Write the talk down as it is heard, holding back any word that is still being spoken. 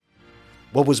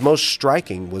What was most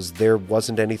striking was there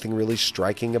wasn't anything really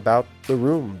striking about the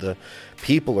room, the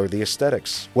people, or the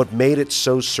aesthetics. What made it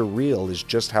so surreal is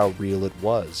just how real it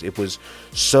was. It was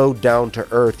so down to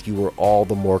earth, you were all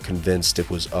the more convinced it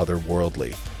was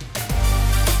otherworldly.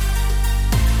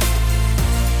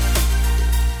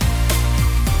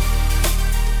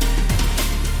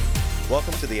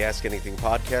 Welcome to the Ask Anything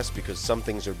podcast, because some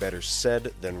things are better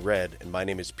said than read, and my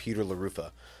name is Peter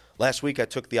LaRufa. Last week, I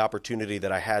took the opportunity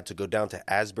that I had to go down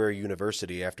to Asbury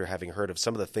University after having heard of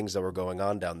some of the things that were going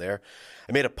on down there.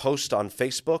 I made a post on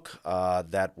Facebook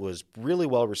that was really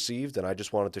well received, and I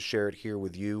just wanted to share it here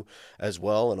with you as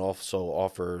well, and also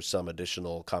offer some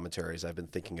additional commentaries I've been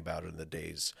thinking about in the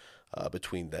days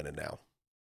between then and now.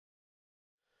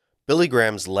 Billy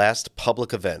Graham's last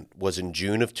public event was in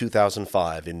June of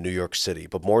 2005 in New York City,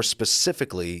 but more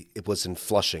specifically, it was in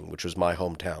Flushing, which was my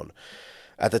hometown.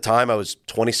 At the time, I was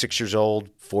 26 years old,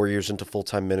 4 years into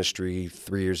full-time ministry,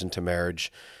 3 years into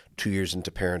marriage, 2 years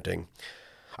into parenting.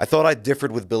 I thought I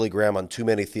differed with Billy Graham on too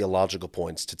many theological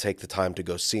points to take the time to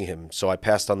go see him, so I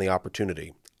passed on the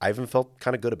opportunity. I even felt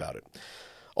kind of good about it.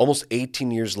 Almost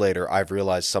 18 years later, I've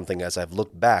realized something as I've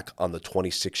looked back on the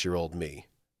 26-year-old me.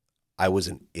 I was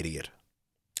an idiot.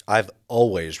 I've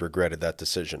always regretted that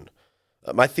decision.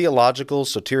 My theological,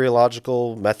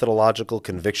 soteriological, methodological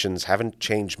convictions haven't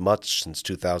changed much since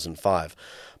 2005,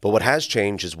 but what has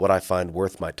changed is what I find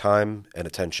worth my time and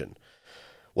attention.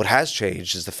 What has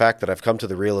changed is the fact that I've come to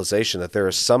the realization that there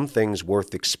are some things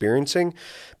worth experiencing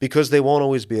because they won't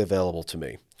always be available to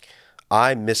me.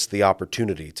 I missed the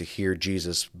opportunity to hear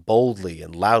Jesus boldly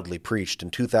and loudly preached in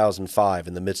 2005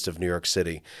 in the midst of New York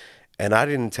City, and I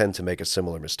didn't intend to make a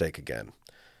similar mistake again.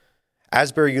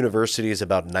 Asbury University is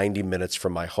about 90 minutes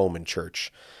from my home and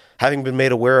church. Having been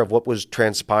made aware of what was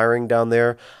transpiring down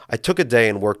there, I took a day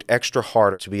and worked extra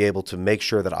hard to be able to make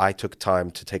sure that I took time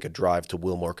to take a drive to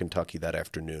Wilmore, Kentucky that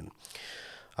afternoon.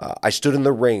 I stood in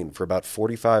the rain for about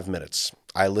 45 minutes.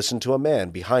 I listened to a man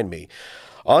behind me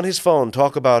on his phone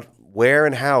talk about where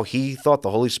and how he thought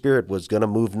the Holy Spirit was going to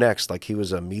move next, like he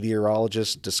was a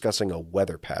meteorologist discussing a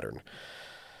weather pattern.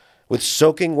 With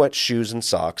soaking wet shoes and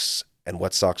socks, and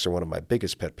wet socks are one of my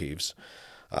biggest pet peeves,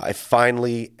 I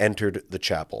finally entered the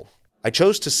chapel. I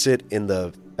chose to sit in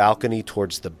the balcony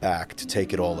towards the back to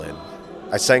take it all in.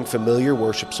 I sang familiar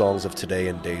worship songs of today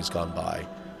and days gone by.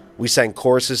 We sang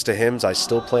choruses to hymns I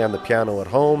still play on the piano at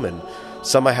home, and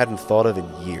some I hadn't thought of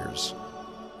in years.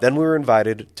 Then we were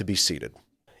invited to be seated.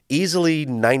 Easily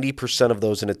 90% of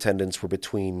those in attendance were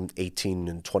between 18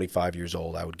 and 25 years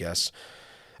old, I would guess.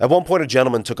 At one point, a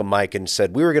gentleman took a mic and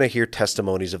said we were going to hear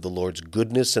testimonies of the Lord's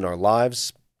goodness in our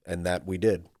lives, and that we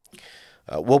did.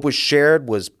 What was shared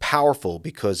was powerful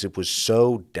because it was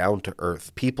so down to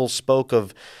earth. People spoke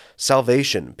of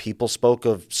salvation. People spoke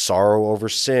of sorrow over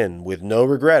sin with no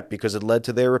regret because it led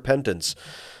to their repentance.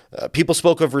 People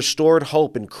spoke of restored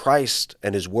hope in Christ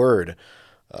and His Word.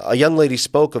 A young lady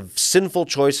spoke of sinful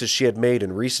choices she had made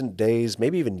in recent days,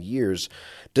 maybe even years,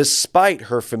 despite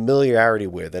her familiarity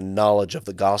with and knowledge of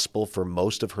the gospel for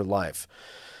most of her life.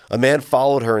 A man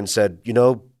followed her and said,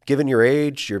 given your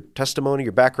age, your testimony,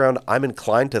 your background, I'm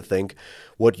inclined to think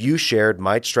what you shared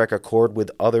might strike a chord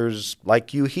with others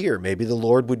like you here. Maybe the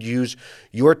Lord would use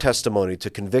your testimony to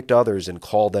convict others and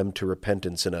call them to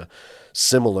repentance in a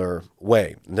similar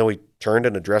way. And then he turned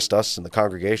and addressed us in the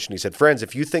congregation. He said, friends,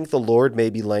 if you think the Lord may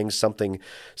be laying something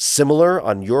similar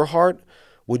on your heart,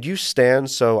 would you stand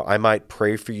so I might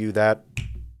pray for you that?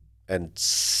 And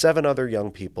 7 other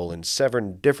young people in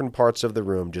 7 different parts of the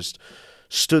room just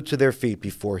stood to their feet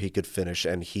before he could finish,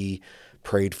 and he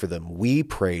prayed for them. We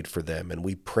prayed for them, and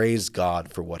we praised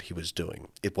God for what he was doing.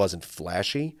 It wasn't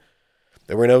flashy.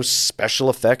 There were no special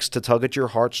effects to tug at your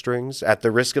heartstrings. At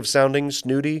the risk of sounding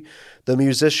snooty, the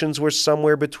musicians were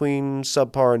somewhere between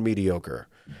subpar and mediocre.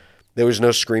 There was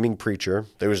no screaming preacher.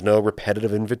 There was no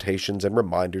repetitive invitations and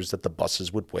reminders that the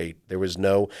buses would wait. There was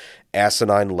no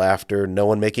asinine laughter, no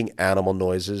one making animal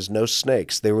noises, no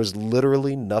snakes. There was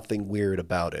literally nothing weird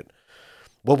about it.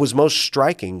 What was most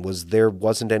striking was there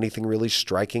wasn't anything really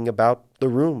striking about the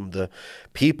room, the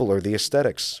people, or the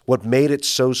aesthetics. What made it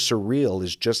so surreal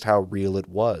is just how real it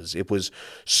was. It was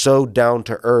so down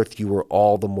to earth, you were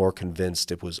all the more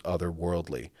convinced it was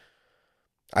otherworldly.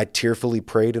 I tearfully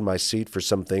prayed in my seat for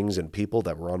some things and people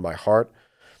that were on my heart.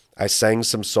 I sang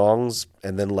some songs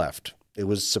and then left. It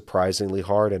was surprisingly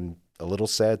hard and a little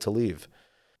sad to leave.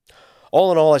 All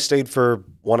in all, I stayed for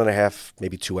 1.5,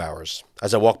 maybe 2 hours.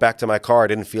 As I walked back to my car, I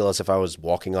didn't feel as if I was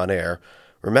walking on air.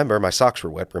 Remember, my socks were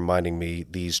wet, reminding me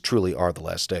these truly are the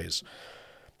last days.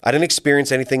 I didn't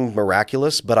experience anything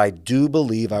miraculous, but I do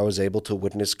believe I was able to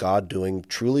witness God doing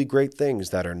truly great things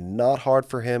that are not hard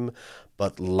for him,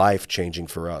 but life-changing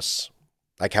for us.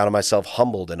 I counted myself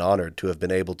humbled and honored to have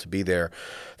been able to be there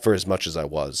for as much as I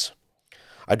was.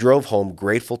 I drove home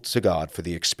grateful to God for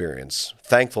the experience,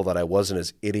 thankful that I wasn't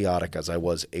as idiotic as I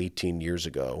was 18 years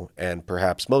ago, and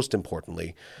perhaps most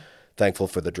importantly, thankful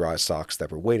for the dry socks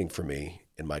that were waiting for me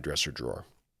in my dresser drawer.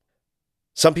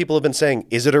 Some people have been saying,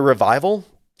 is it a revival?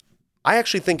 I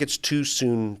actually think it's too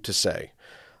soon to say.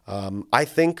 I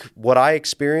think what I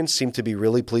experienced seemed to be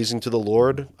really pleasing to the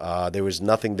Lord. There was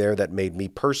nothing there that made me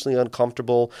personally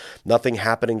uncomfortable, nothing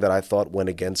happening that I thought went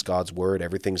against God's word.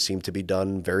 Everything seemed to be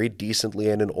done very decently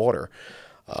and in order.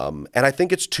 And I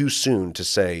think it's too soon to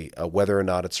say whether or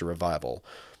not it's a revival.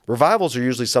 Revivals are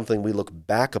usually something we look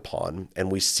back upon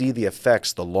and we see the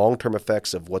effects, the long-term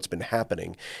effects of what's been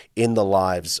happening in the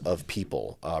lives of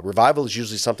people. Revival is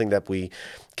usually something that we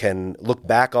can look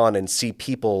back on and see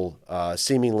people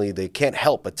seemingly they can't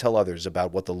help but tell others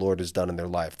about what the Lord has done in their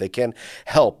life. They can't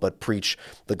help but preach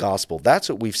the gospel. That's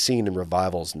what we've seen in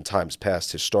revivals in times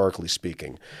past, historically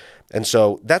speaking. And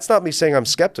so that's not me saying I'm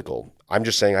skeptical. I'm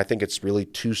just saying I think it's really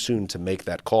too soon to make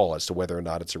that call as to whether or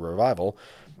not it's a revival.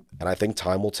 And I think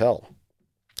time will tell.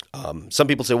 Some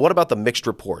people say, what about the mixed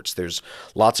reports? There's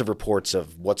lots of reports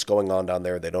of what's going on down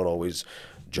there. They don't always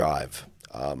jive.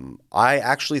 I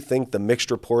actually think the mixed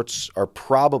reports are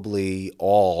probably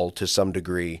all, to some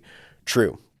degree,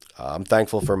 true. I'm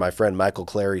thankful for my friend Michael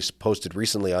Clary posted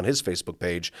recently on his Facebook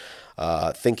page,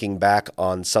 thinking back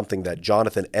on something that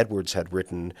Jonathan Edwards had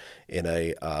written in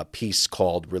a piece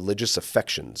called Religious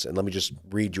Affections. And let me just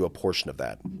read you a portion of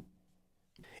that.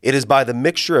 It is by the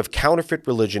mixture of counterfeit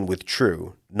religion with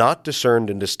true, not discerned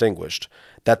and distinguished,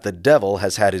 that the devil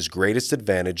has had his greatest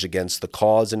advantage against the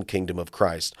cause and kingdom of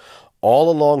Christ, all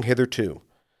along hitherto.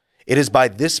 It is by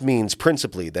this means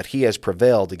principally that he has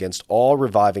prevailed against all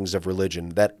revivings of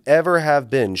religion that ever have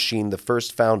been sheen the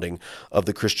first founding of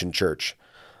the Christian church.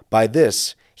 By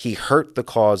this he hurt the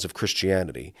cause of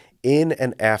Christianity, in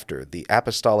and after the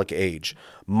apostolic age,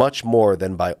 much more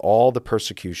than by all the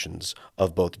persecutions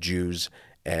of both Jews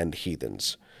and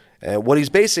heathens. And what he's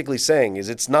basically saying is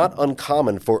it's not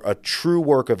uncommon for a true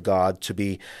work of God to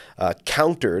be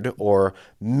countered or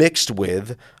mixed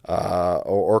with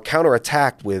or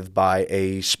counterattacked with by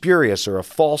a spurious or a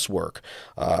false work,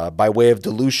 by way of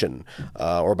dilution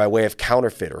or by way of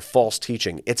counterfeit or false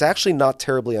teaching. It's actually not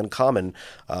terribly uncommon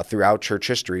throughout church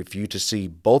history for you to see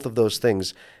both of those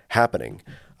things happening.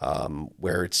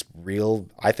 Where it's real,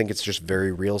 I think it's just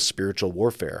very real spiritual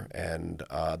warfare and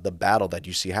the battle that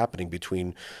you see happening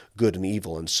between good and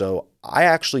evil. And so I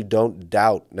actually don't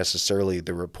doubt necessarily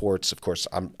the reports. Of course,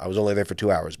 I was only there for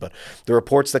 2 hours, but the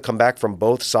reports that come back from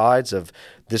both sides of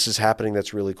this is happening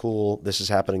that's really cool, this is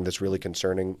happening that's really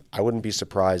concerning, I wouldn't be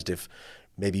surprised if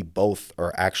maybe both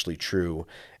are actually true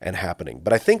and happening.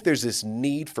 But I think there's this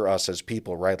need for us as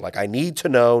people, right? Like, I need to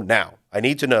know now. I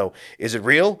need to know, is it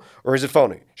real or is it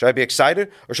phony? Should I be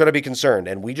excited or should I be concerned?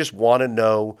 And we just want to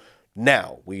know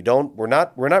now. We're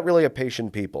not really a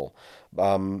patient people.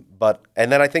 And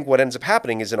then I think what ends up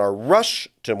happening is in our rush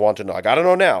to want to know, I got to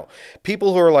know now.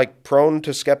 People who are like prone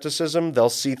to skepticism, they'll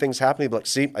see things happening, be like,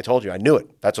 see, I told you, I knew it.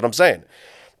 That's what I'm saying.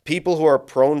 People who are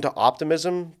prone to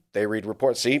optimism, they read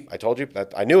reports. See, I told you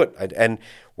that I knew it. And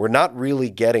we're not really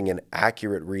getting an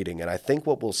accurate reading. And I think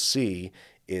what we'll see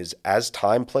is as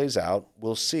time plays out,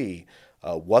 we'll see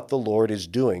what the Lord is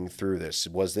doing through this.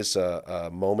 Was this a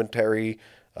momentary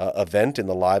event in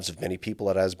the lives of many people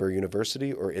at Asbury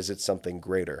University, or is it something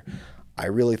greater? I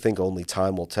really think only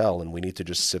time will tell, and we need to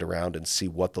just sit around and see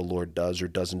what the Lord does or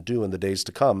doesn't do in the days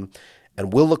to come.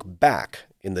 And we'll look back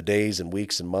in the days and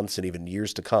weeks and months and even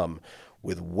years to come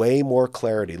with way more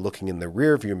clarity looking in the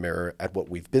rearview mirror at what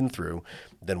we've been through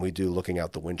than we do looking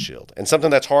out the windshield. And something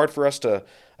that's hard for us to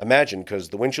imagine because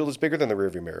the windshield is bigger than the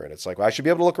rearview mirror. And it's like, well, I should be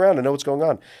able to look around and know what's going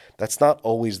on. That's not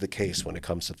always the case when it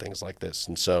comes to things like this.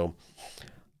 And so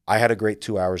I had a great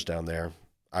 2 hours down there.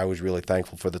 I was really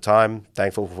thankful for the time,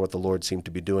 thankful for what the Lord seemed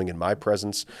to be doing in my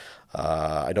presence.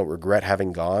 I don't regret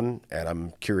having gone, and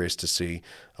I'm curious to see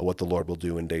what the Lord will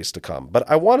do in days to come. But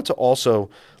I wanted to also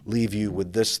leave you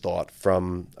with this thought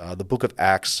from the book of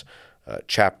Acts,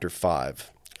 chapter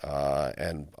 5,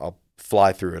 and I'll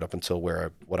fly through it up until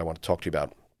what I want to talk to you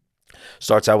about.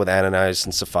 Starts out with Ananias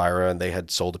and Sapphira, and they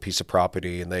had sold a piece of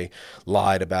property, and they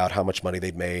lied about how much money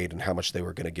they'd made and how much they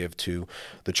were going to give to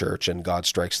the church, and God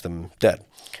strikes them dead.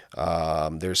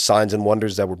 There's signs and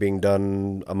wonders that were being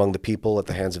done among the people at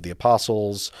the hands of the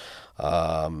apostles.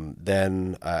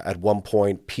 Then at one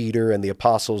point, Peter and the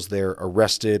apostles, they're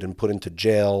arrested and put into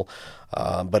jail.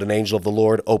 But an angel of the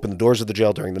Lord opened the doors of the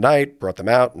jail during the night, brought them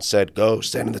out, and said, "Go,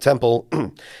 stand in the temple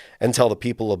and tell the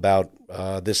people about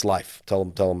this life. Tell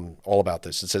them all about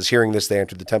this." It says, hearing this, they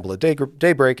entered the temple at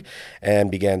daybreak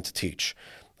and began to teach.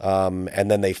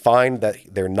 And then they find that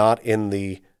they're not in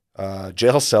the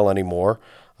jail cell anymore.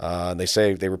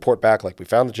 They report back like, we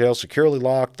found the jail securely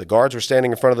locked. The guards were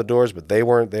standing in front of the doors, but they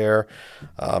weren't there.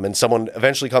 And someone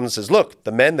eventually comes and says, "Look,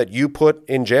 the men that you put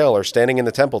in jail are standing in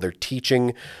the temple. They're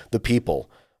teaching the people."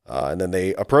 And then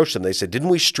they approach them. They said, "Didn't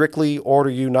we strictly order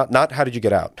you not how did you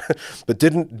get out? But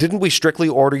didn't we strictly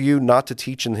order you not to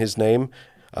teach in his name?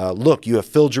 Look, you have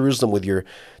filled Jerusalem with your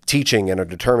teaching and are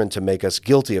determined to make us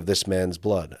guilty of this man's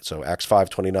blood." So Acts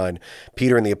 5:29,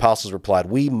 Peter and the apostles replied,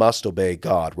 "We must obey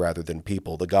God rather than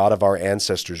people. The God of our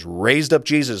ancestors raised up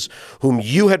Jesus, whom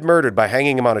you had murdered by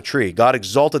hanging him on a tree. God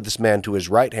exalted this man to his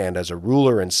right hand as a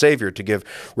ruler and savior to give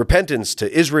repentance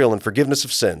to Israel and forgiveness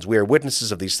of sins. We are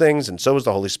witnesses of these things, and so is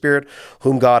the Holy Spirit,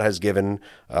 whom God has given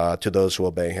to those who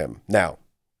obey him." Now,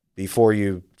 before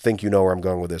you think you know where I'm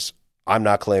going with this, I'm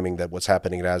not claiming that what's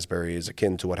happening at Asbury is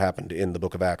akin to what happened in the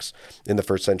book of Acts in the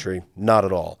first century. Not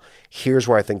at all. Here's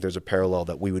where I think there's a parallel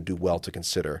that we would do well to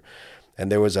consider.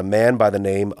 And there was a man by the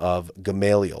name of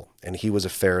Gamaliel, and he was a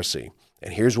Pharisee.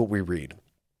 And here's what we read.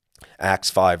 Acts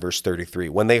 5, verse 33.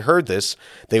 When they heard this,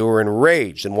 they were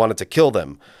enraged and wanted to kill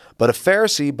them. But a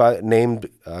Pharisee named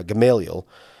Gamaliel,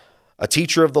 a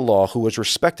teacher of the law who was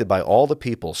respected by all the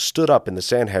people, stood up in the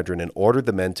Sanhedrin and ordered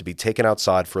the men to be taken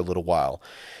outside for a little while.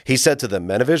 He said to them,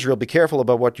 "Men of Israel, be careful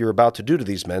about what you're about to do to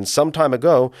these men. Some time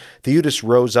ago, Theudas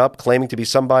rose up, claiming to be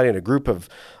somebody, and a group of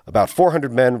about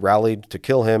 400 men rallied to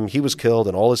kill him. He was killed,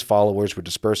 and all his followers were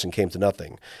dispersed and came to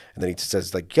nothing." And then he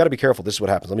says, you got to be careful. This is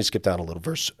what happens. Let me skip down a little.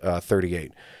 Verse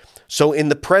 38. "So in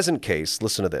the present case,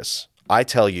 listen to this. I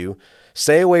tell you,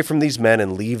 stay away from these men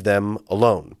and leave them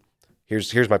alone."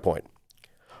 Here's my point.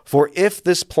 "For if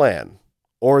this plan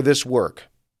or this work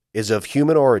is of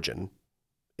human origin,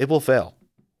 it will fail.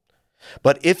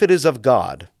 But if it is of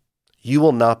God, you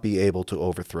will not be able to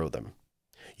overthrow them.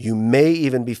 You may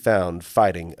even be found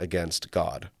fighting against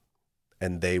God."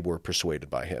 And they were persuaded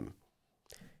by him.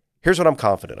 Here's what I'm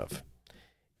confident of.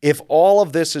 If all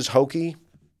of this is hokey,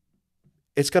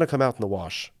 it's going to come out in the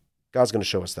wash. God's going to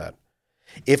show us that.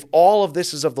 If all of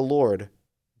this is of the Lord,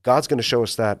 God's going to show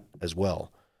us that as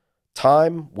well.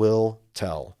 Time will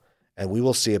tell, and we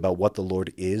will see about what the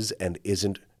Lord is and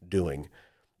isn't doing.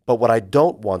 But what I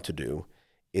don't want to do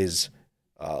is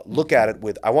look at it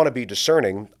with, I want to be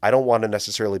discerning. I don't want to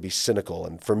necessarily be cynical.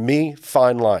 And for me,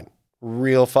 fine line,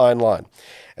 real fine line.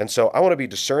 And so I want to be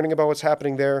discerning about what's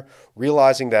happening there,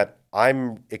 realizing that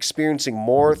I'm experiencing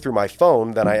more through my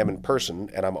phone than I am in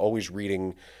person, and I'm always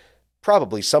reading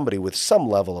probably somebody with some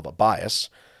level of a bias.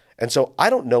 And so I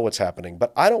don't know what's happening,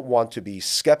 but I don't want to be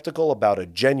skeptical about a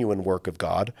genuine work of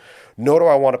God, nor do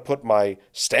I want to put my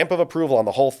stamp of approval on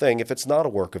the whole thing if it's not a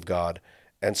work of God.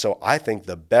 And so I think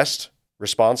the best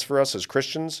response for us as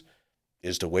Christians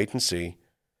is to wait and see,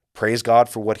 praise God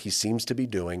for what he seems to be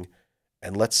doing,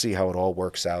 and let's see how it all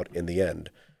works out in the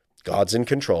end. God's in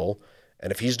control,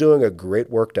 and if he's doing a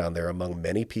great work down there among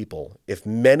many people, if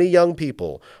many young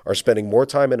people are spending more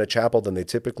time in a chapel than they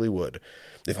typically would,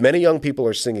 if many young people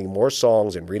are singing more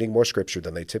songs and reading more scripture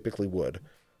than they typically would,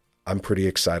 I'm pretty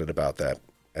excited about that,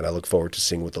 and I look forward to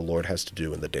seeing what the Lord has to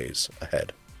do in the days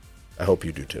ahead. I hope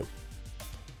you do too.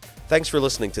 Thanks for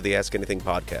listening to the Ask Anything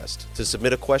podcast. To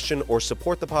submit a question or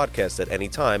support the podcast at any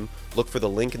time, look for the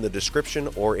link in the description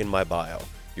or in my bio.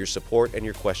 Your support and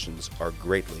your questions are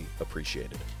greatly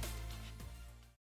appreciated.